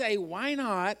 I say, why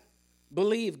not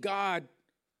believe God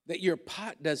that your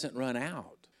pot doesn't run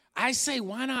out? I say,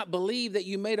 why not believe that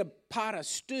you made a pot of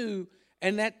stew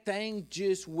and that thing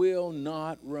just will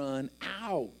not run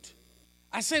out?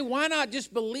 I say, why not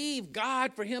just believe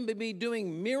God for him to be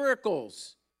doing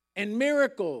miracles and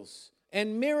miracles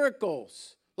and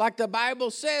miracles like the Bible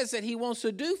says that he wants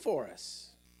to do for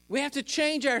us? We have to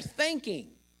change our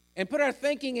thinking and put our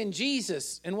thinking in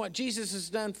Jesus and what Jesus has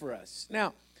done for us.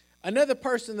 Now, another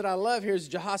person that I love here is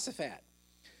Jehoshaphat.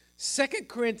 2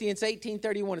 Corinthians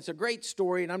 18:31. It's a great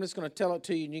story, and I'm just going to tell it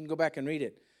to you, and you can go back and read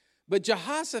it. But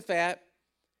Jehoshaphat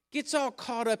gets all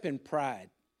caught up in pride,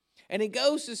 and he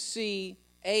goes to see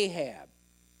Ahab,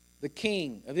 the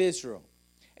king of Israel.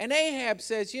 And Ahab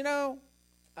says,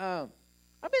 I've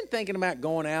been thinking about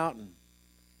going out and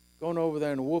going over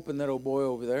there and whooping that old boy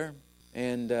over there,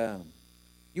 and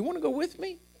you want to go with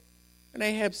me? And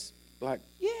Ahab's like,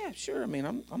 yeah, sure. I mean,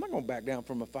 I'm not going to back down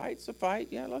from a fight. It's a fight.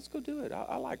 Yeah, let's go do it.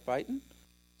 I like fighting.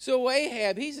 So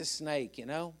Ahab, he's a snake,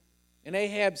 And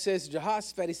Ahab says to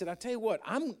Jehoshaphat, he said, I'll tell you what,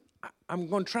 I'm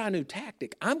going to try a new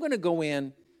tactic. I'm going to go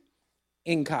in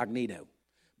incognito.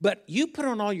 But you put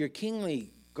on all your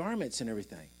kingly garments and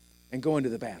everything and go into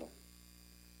the battle.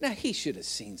 Now, he should have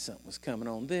seen something was coming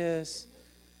on this.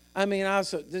 I mean, I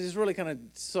also just really kind of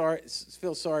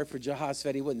feel sorry for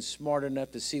Jehoshaphat. He wasn't smart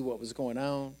enough to see what was going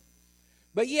on.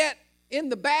 But yet, in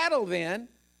the battle then,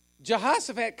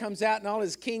 Jehoshaphat comes out in all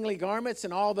his kingly garments,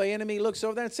 and all the enemy looks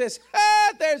over there and says,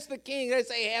 there's the king.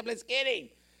 There's Ahab. Let's get him.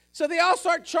 So they all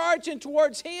start charging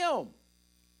towards him.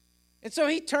 And so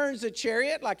he turns the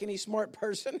chariot like any smart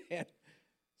person and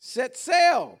sets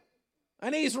sail.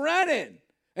 And he's running.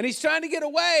 And he's trying to get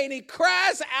away. And he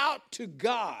cries out to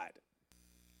God.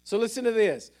 So listen to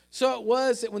this. So it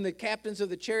was that when the captains of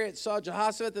the chariot saw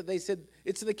Jehoshaphat, that they said,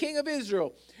 it's the king of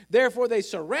Israel. Therefore they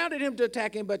surrounded him to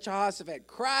attack him. But Jehoshaphat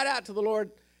cried out to the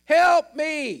Lord, help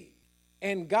me.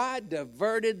 And God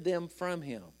diverted them from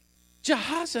him.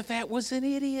 Jehoshaphat was an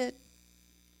idiot.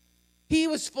 He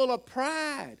was full of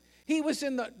pride.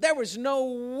 There was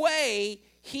no way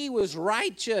he was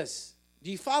righteous. Do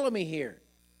you follow me here?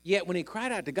 Yet when he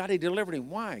cried out to God, he delivered him.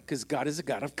 Why? Because God is a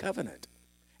God of covenant.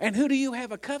 And who do you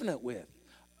have a covenant with?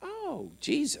 Oh,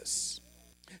 Jesus.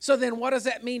 So then what does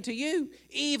that mean to you?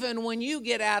 Even when you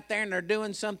get out there and they're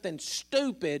doing something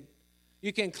stupid,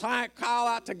 you can call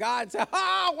out to God and say,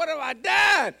 what have I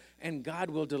done? And God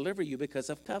will deliver you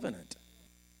because of covenant.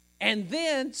 And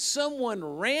then someone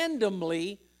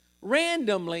randomly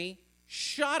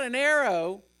shot an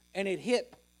arrow and it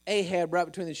hit Ahab right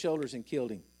between the shoulders and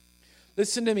killed him.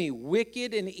 Listen to me.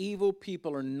 Wicked and evil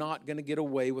people are not going to get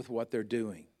away with what they're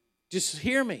doing. Just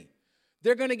hear me.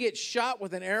 They're going to get shot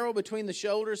with an arrow between the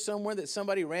shoulders somewhere that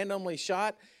somebody randomly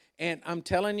shot. And I'm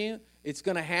telling you, it's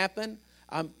going to happen.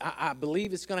 I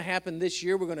believe it's going to happen this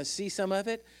year. We're going to see some of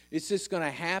it. It's just going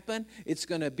to happen. It's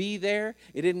going to be there.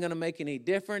 It isn't going to make any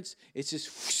difference. It's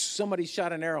just somebody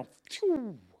shot an arrow.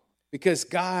 Because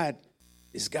God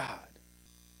is God.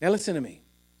 Now listen to me.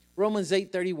 Romans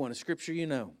 8:31, a scripture you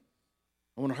know.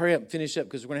 I want to hurry up and finish up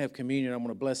because we're going to have communion. I'm going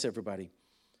to bless everybody.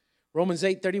 Romans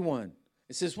 8:31.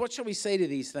 It says, what shall we say to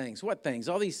these things? What things?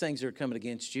 All these things are coming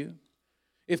against you.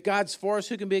 If God's for us,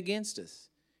 who can be against us?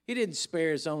 He didn't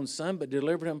spare his own son, but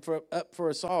delivered him up for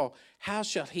us all. How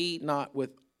shall he not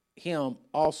with him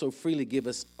also freely give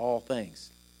us all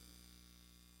things?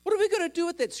 What are we going to do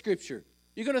with that scripture?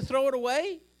 You're going to throw it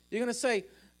away? You're going to say,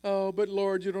 oh, but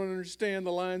Lord, you don't understand.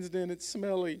 The lion's den, it's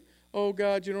smelly. Oh,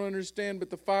 God, you don't understand, but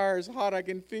the fire is hot. I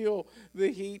can feel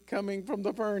the heat coming from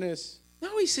the furnace.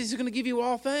 No, he says he's going to give you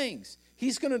all things.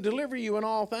 He's going to deliver you in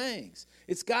all things.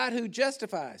 It's God who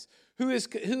justifies. Who is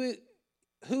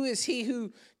he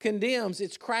who condemns?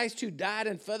 It's Christ who died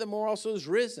and furthermore also is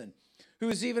risen. Who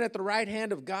is even at the right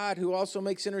hand of God, who also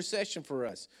makes intercession for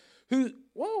us.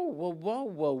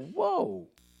 Whoa.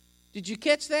 Did you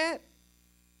catch that?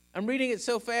 I'm reading it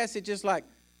so fast, it's just like,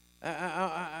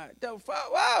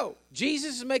 whoa.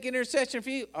 Jesus is making intercession for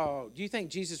you. Oh, do you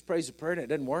think Jesus prays a prayer and it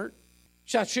doesn't work?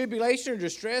 Shall tribulation or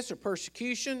distress or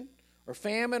persecution or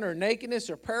famine or nakedness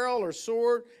or peril or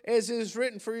sword, as it is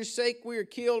written, for your sake we are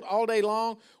killed all day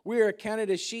long. We are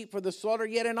accounted as sheep for the slaughter,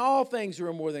 yet in all things we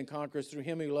are more than conquerors through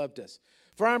him who loved us.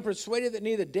 For I am persuaded that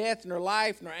neither death, nor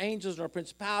life, nor angels, nor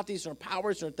principalities, nor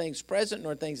powers, nor things present,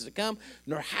 nor things to come,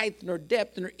 nor height, nor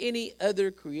depth, nor any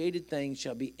other created thing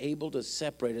shall be able to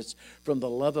separate us from the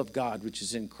love of God which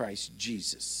is in Christ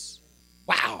Jesus.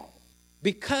 Wow.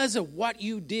 Because of what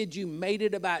you did, you made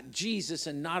it about Jesus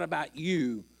and not about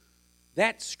you.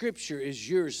 That scripture is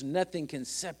yours. Nothing can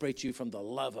separate you from the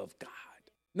love of God.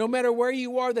 No matter where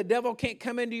you are, the devil can't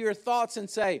come into your thoughts and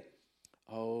say,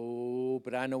 oh,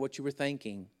 but I know what you were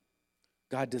thinking.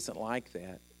 God doesn't like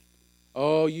that.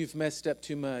 Oh, you've messed up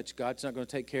too much. God's not going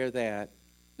to take care of that.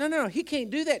 No. He can't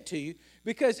do that to you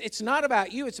because it's not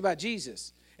about you. It's about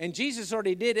Jesus. And Jesus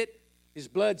already did it. His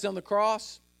blood's on the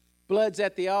cross. Blood's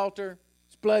at the altar.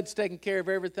 His blood's taking care of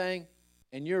everything.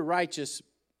 And you're righteous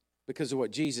because of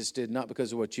what Jesus did, not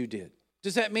because of what you did.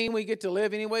 Does that mean we get to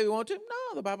live any way we want to?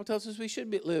 No, the Bible tells us we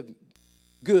should live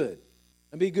good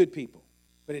and be good people.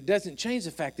 But it doesn't change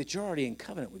the fact that you're already in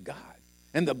covenant with God.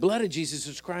 And the blood of Jesus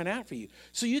is crying out for you.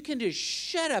 So you can just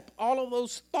shut up all of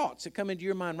those thoughts that come into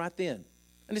your mind right then.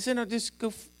 And just say, no, just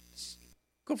go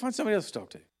find somebody else to talk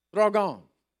to. They're all gone.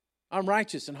 I'm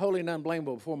righteous and holy and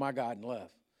unblameable before my God in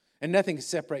love. And nothing can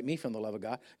separate me from the love of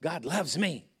God. God loves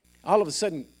me. All of a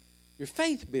sudden, your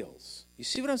faith builds. You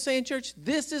see what I'm saying, church?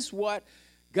 This is what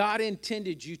God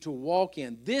intended you to walk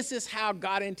in. This is how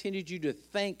God intended you to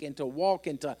think and to walk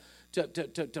and to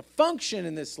function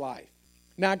in this life.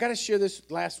 Now, I got to share this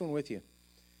last one with you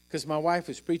because my wife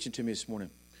was preaching to me this morning.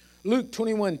 Luke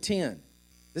 21:10.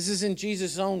 This is in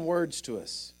Jesus' own words to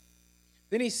us.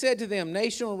 Then he said to them,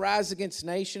 nation will rise against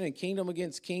nation and kingdom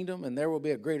against kingdom, and there will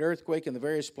be a great earthquake in the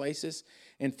various places,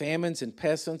 and famines and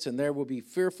pestilence, and there will be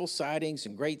fearful sightings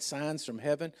and great signs from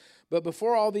heaven. But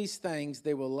before all these things,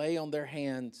 they will lay on their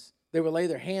hands They will lay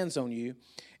their hands on you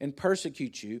and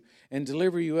persecute you and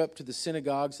deliver you up to the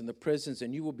synagogues and the prisons,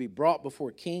 and you will be brought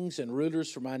before kings and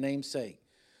rulers for my name's sake.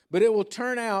 But it will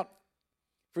turn out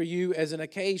for you as an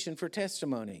occasion for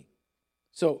testimony.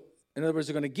 So, in other words,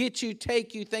 they're going to get you,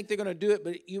 take you, think they're going to do it,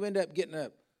 but you end up getting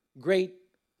a great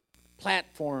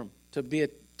platform to be a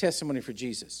testimony for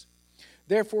Jesus.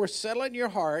 Therefore, settle it in your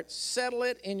hearts. Settle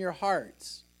it in your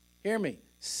hearts. Hear me.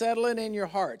 Settle it in your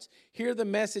hearts. Hear the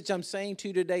message I'm saying to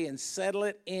you today and settle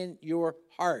it in your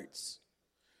hearts.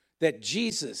 That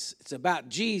Jesus, it's about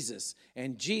Jesus,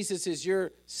 and Jesus is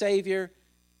your Savior.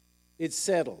 It's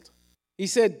settled. He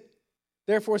said,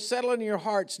 therefore, settle in your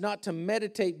hearts not to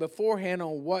meditate beforehand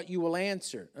on what you will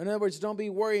answer. In other words, don't be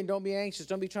worried and don't be anxious.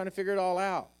 Don't be trying to figure it all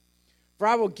out. For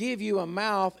I will give you a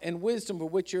mouth and wisdom for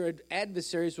which your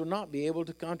adversaries will not be able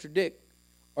to contradict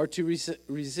or to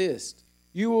resist.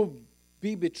 You will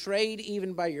be betrayed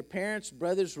even by your parents,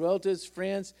 brothers, relatives,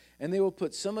 friends, and they will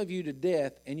put some of you to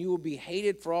death, and you will be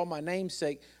hated for all my name's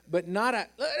sake. But not a,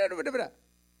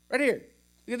 right here,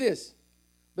 look at this.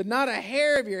 But not a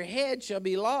hair of your head shall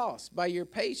be lost. By your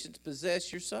patience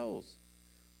possess your souls.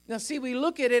 Now see, we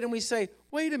look at it and we say,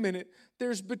 wait a minute,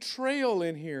 there's betrayal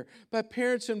in here by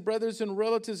parents and brothers and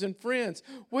relatives and friends.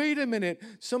 Wait a minute,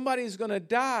 somebody's going to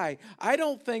die. I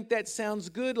don't think that sounds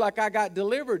good like I got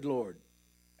delivered, Lord.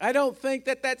 I don't think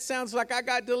that sounds like I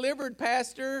got delivered,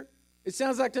 Pastor. It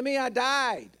sounds like to me I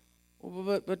died.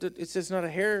 Well, but it says not a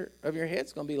hair of your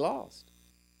head's going to be lost.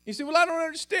 You say, well, I don't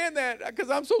understand that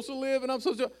because I'm supposed to live and I'm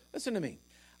supposed to. Listen to me.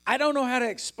 I don't know how to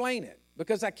explain it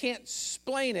because I can't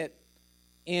explain it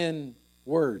in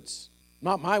words.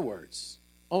 Not my words,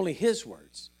 only His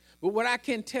words. But what I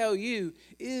can tell you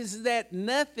is that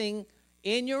nothing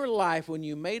in your life when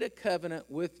you made a covenant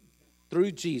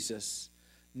through Jesus,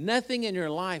 nothing in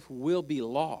your life will be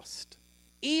lost.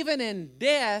 Even in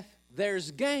death,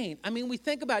 there's gain. I mean, we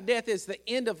think about death as the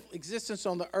end of existence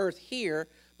on the earth here,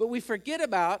 but we forget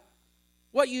about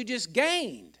what you just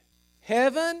gained.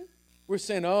 Heaven, we're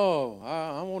saying, oh,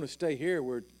 I want to stay here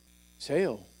where it's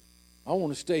hell. I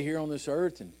want to stay here on this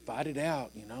earth and fight it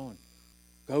out, and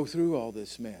go through all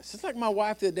this mess. It's like my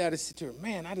wife the other day, I just said to her,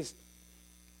 man,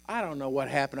 I don't know what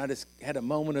happened. I just had a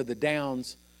moment of the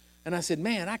downs. And I said,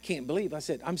 man, I can't believe. I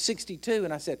said, I'm 62.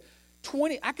 And I said,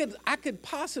 20, I could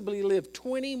possibly live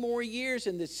 20 more years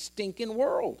in this stinking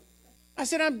world. I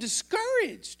said, I'm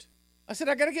discouraged. I said,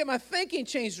 I got to get my thinking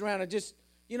changed around. I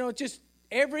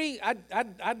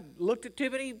looked at too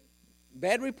many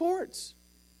bad reports.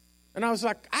 And I was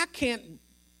like, I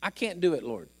can't do it,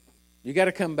 Lord. You got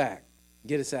to come back.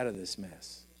 Get us out of this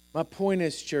mess. My point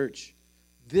is, church,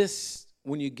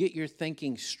 when you get your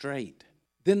thinking straight,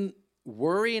 then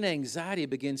worry and anxiety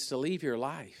begins to leave your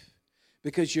life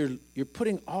because you're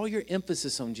putting all your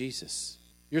emphasis on Jesus.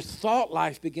 Your thought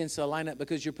life begins to line up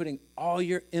because you're putting all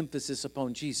your emphasis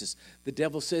upon Jesus. The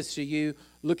devil says to you,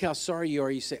 look how sorry you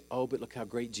are. You say, oh, but look how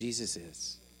great Jesus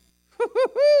is.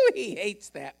 He hates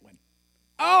that one.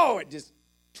 Oh, it just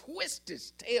twists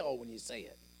his tail when you say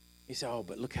it. You say, oh,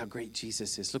 but look how great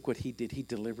Jesus is. Look what He did. He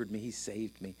delivered me. He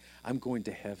saved me. I'm going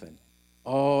to heaven.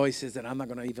 Oh, He says that I'm not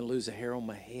going to even lose a hair on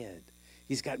my head.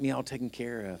 He's got me all taken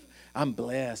care of. I'm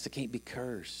blessed. I can't be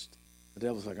cursed. The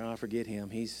devil's like, oh, forget him.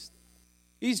 He's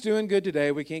doing good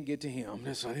today. We can't get to him.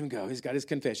 Let's let him go. He's got his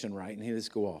confession right, and let's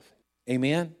go off.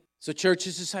 Amen? So, church,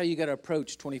 this is how you got to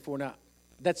approach 24. Now,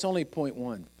 that's only point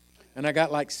one. And I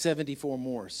got like 74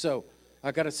 more. So,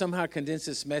 I got to somehow condense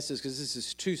this message because this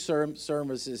is 2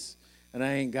 services, and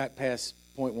I ain't got past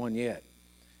point one yet.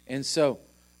 And so,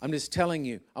 I'm just telling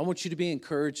you, I want you to be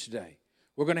encouraged today.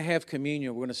 We're going to have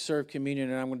communion. We're going to serve communion,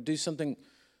 and I'm going to do something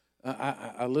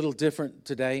a little different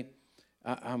today.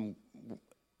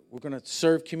 We're going to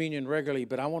serve communion regularly,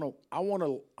 but I want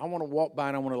to walk by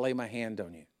and I want to lay my hand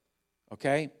on you.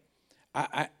 Okay?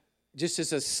 I just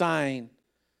as a sign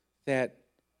that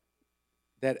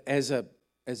as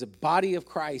a body of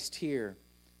Christ here,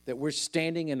 that we're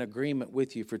standing in agreement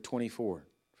with you for 24,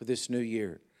 for this new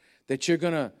year, that you're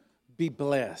going to be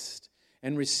blessed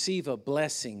and receive a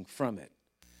blessing from it.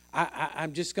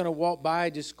 I'm just going to walk by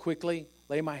just quickly,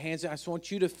 lay my hands on. I just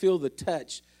want you to feel the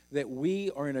touch that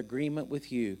we are in agreement with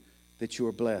you that you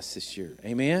are blessed this year.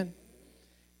 Amen?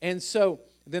 And so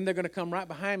then they're going to come right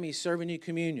behind me serving you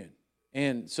communion.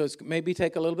 And so it's maybe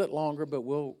take a little bit longer, but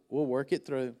we'll work it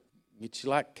through. Get you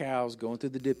like cows going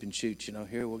through the dipping chute.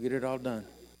 Here, we'll get it all done.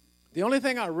 The only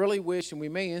thing I really wish, and we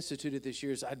may institute it this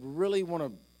year, is I really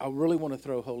want to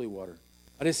throw holy water.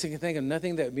 I just think of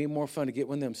nothing that would be more fun to get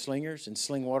one of them slingers and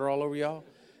sling water all over y'all.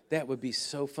 That would be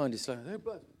so fun to say, hey,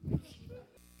 bud.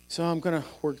 So I'm going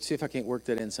to see if I can't work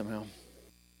that in somehow.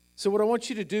 So what I want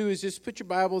you to do is just put your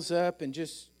Bibles up and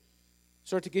just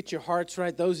start to get your hearts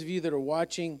right. Those of you that are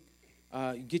watching,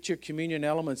 get your communion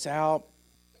elements out.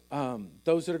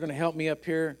 Those that are going to help me up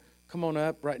here, come on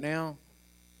up right now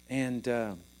and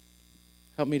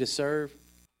help me to serve.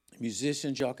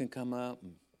 Musicians, y'all can come up.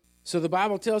 So the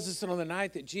Bible tells us that on the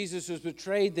night that Jesus was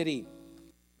betrayed, that he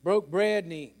broke bread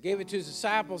and he gave it to his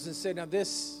disciples and said, now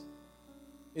this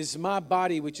is my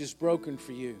body which is broken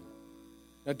for you.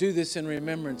 Now do this in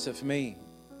remembrance of me.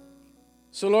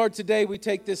 So Lord, today we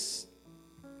take this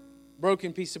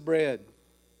broken piece of bread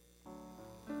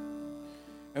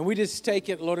and we just take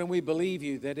it, Lord, and we believe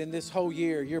you that in this whole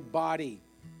year, your body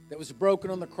that was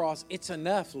broken on the cross, it's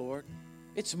enough, Lord.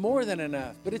 It's more than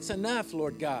enough, but it's enough,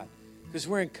 Lord God, because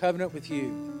we're in covenant with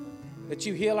you. That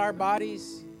you heal our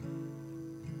bodies,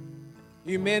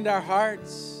 you mend our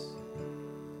hearts.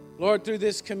 Lord, through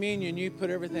this communion, you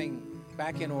put everything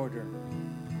back in order.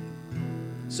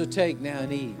 So take now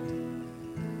and eat.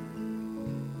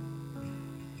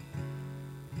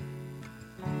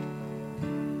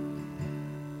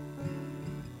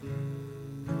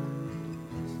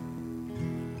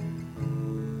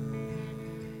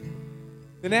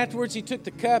 Then afterwards he took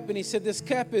the cup and he said, this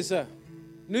cup is a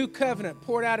new covenant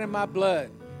poured out in my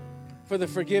blood for the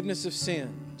forgiveness of sin.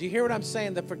 Do you hear what I'm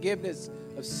saying? The forgiveness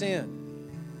of sin.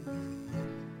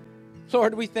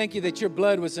 Lord, we thank you that your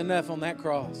blood was enough on that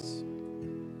cross.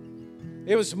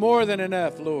 It was more than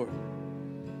enough, Lord,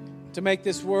 to make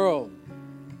this world,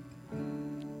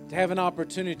 to have an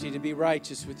opportunity to be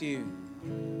righteous with you.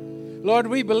 Lord,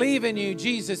 we believe in you,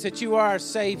 Jesus, that you are our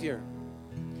Savior.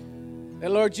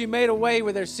 That, Lord, you made a way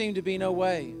where there seemed to be no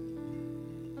way.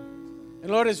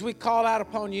 And, Lord, as we call out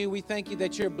upon you, we thank you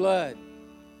that your blood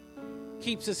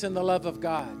keeps us in the love of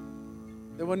God,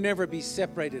 that we'll never be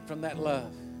separated from that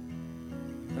love.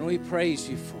 And we praise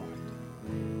you for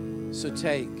it. So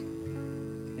take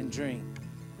and drink.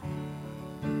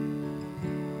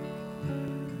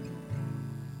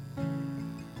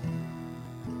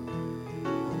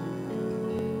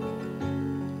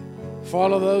 For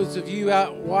all of those of you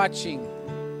out watching,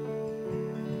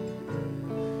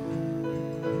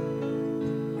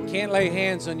 I can't lay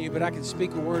hands on you, but I can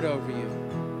speak a word over you.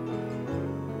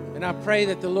 And I pray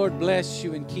that the Lord bless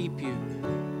you and keep you.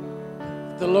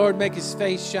 That the Lord make his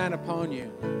face shine upon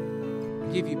you,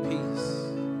 give you peace.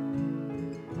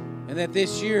 And that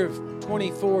this year of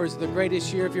 24 is the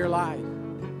greatest year of your life.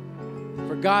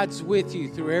 For God's with you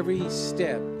through every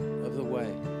step of the way.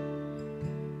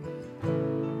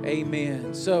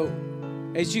 Amen. So,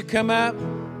 as you come up,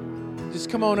 just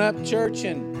come on up, church,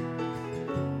 and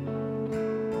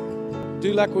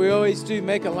do like we always do,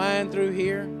 make a line through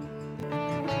here.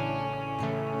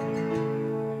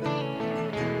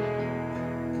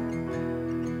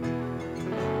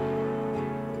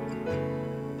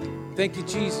 Thank you,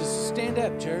 Jesus. Stand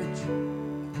up, church.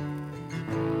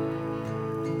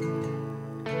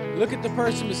 Look at the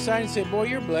person beside you and say, boy,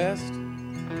 you're blessed.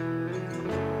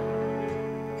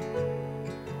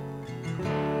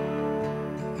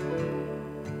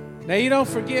 Now, you don't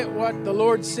forget what the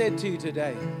Lord said to you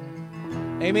today.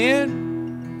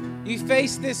 Amen? You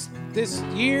face this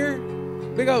year,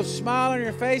 big old smile on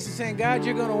your face and saying, God,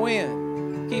 you're going to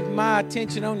win. Keeping my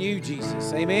attention on you,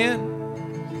 Jesus. Amen?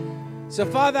 So,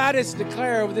 Father, I just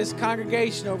declare over this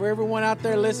congregation, over everyone out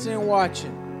there listening and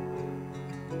watching,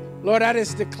 Lord, I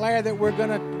just declare that we're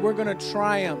gonna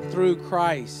triumph through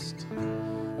Christ.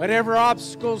 Whatever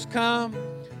obstacles come,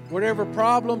 whatever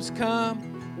problems come,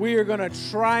 we are going to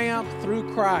triumph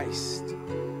through Christ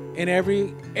in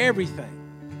everything.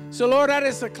 So, Lord, I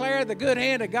just declare the good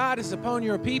hand of God is upon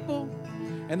your people.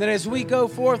 And that as we go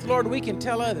forth, Lord, we can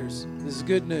tell others this is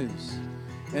good news.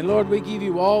 And, Lord, we give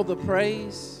you all the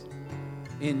praise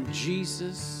in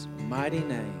Jesus' mighty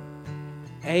name.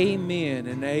 Amen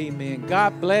and amen.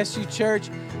 God bless you, church.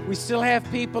 We still have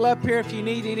people up here. If you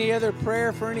need any other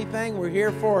prayer for anything, we're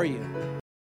here for you.